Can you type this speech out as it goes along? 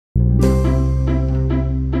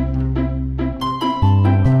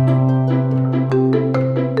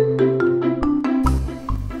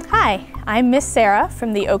I'm Miss Sarah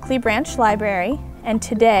from the Oakley Branch Library, and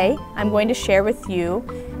today I'm going to share with you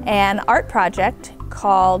an art project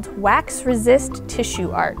called Wax Resist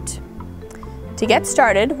Tissue Art. To get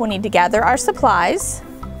started, we'll need to gather our supplies,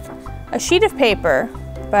 a sheet of paper,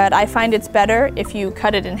 but I find it's better if you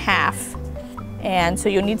cut it in half, and so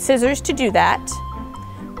you'll need scissors to do that.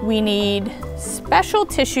 We need special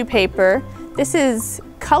tissue paper. This is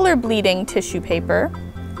color bleeding tissue paper,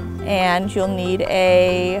 and you'll need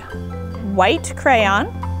a white crayon,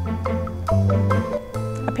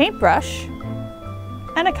 a paintbrush,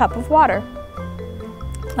 and a cup of water.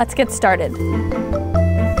 Let's get started.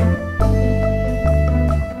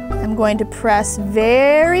 I'm going to press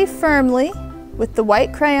very firmly with the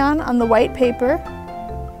white crayon on the white paper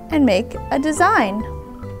and make a design.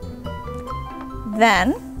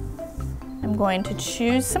 Then I'm going to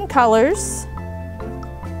choose some colors.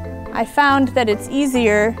 I found that it's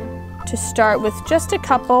easier to start with just a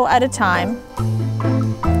couple at a time.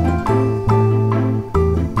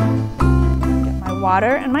 Get my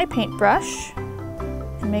water and my paintbrush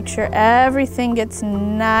and make sure everything gets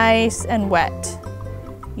nice and wet.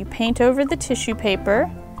 You paint over the tissue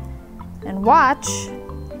paper and watch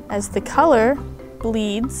as the color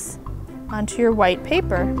bleeds onto your white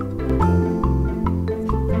paper.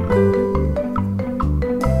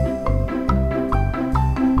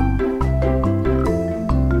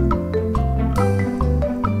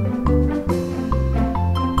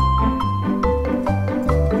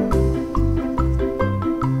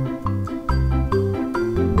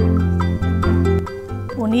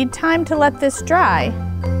 We'll need time to let this dry.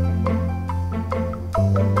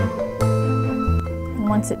 And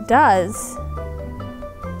once it does,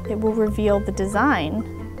 it will reveal the design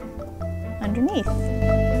underneath.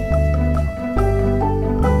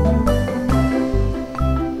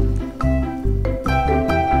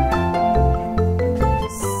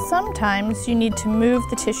 Sometimes you need to move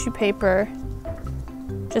the tissue paper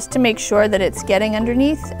just to make sure that it's getting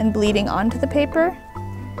underneath and bleeding onto the paper.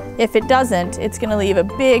 If it doesn't, it's going to leave a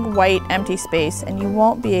big white empty space and you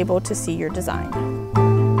won't be able to see your design.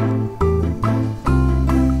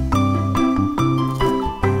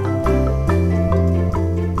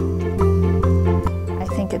 I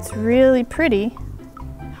think it's really pretty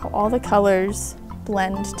how all the colors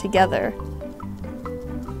blend together.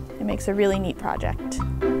 It makes a really neat project.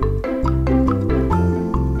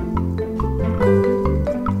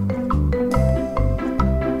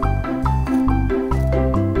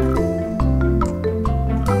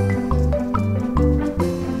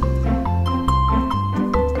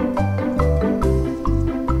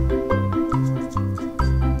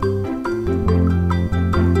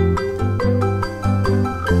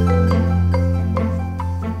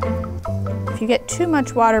 If you get too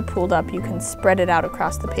much water pooled up, you can spread it out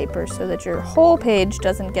across the paper so that your whole page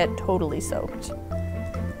doesn't get totally soaked.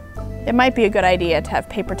 It might be a good idea to have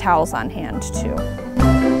paper towels on hand too.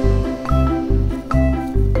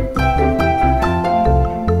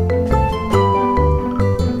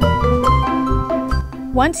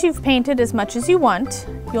 Once you've painted as much as you want,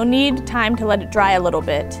 you'll need time to let it dry a little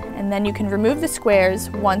bit, and then you can remove the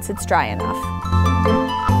squares once it's dry enough.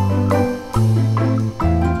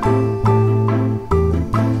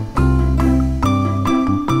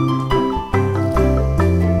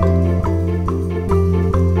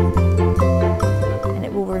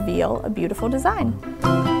 A beautiful design.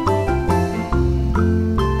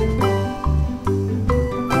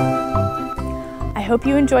 I hope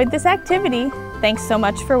you enjoyed this activity. Thanks so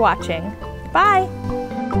much for watching. Bye!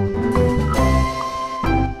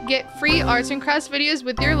 Get free arts and crafts videos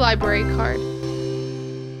with your library card.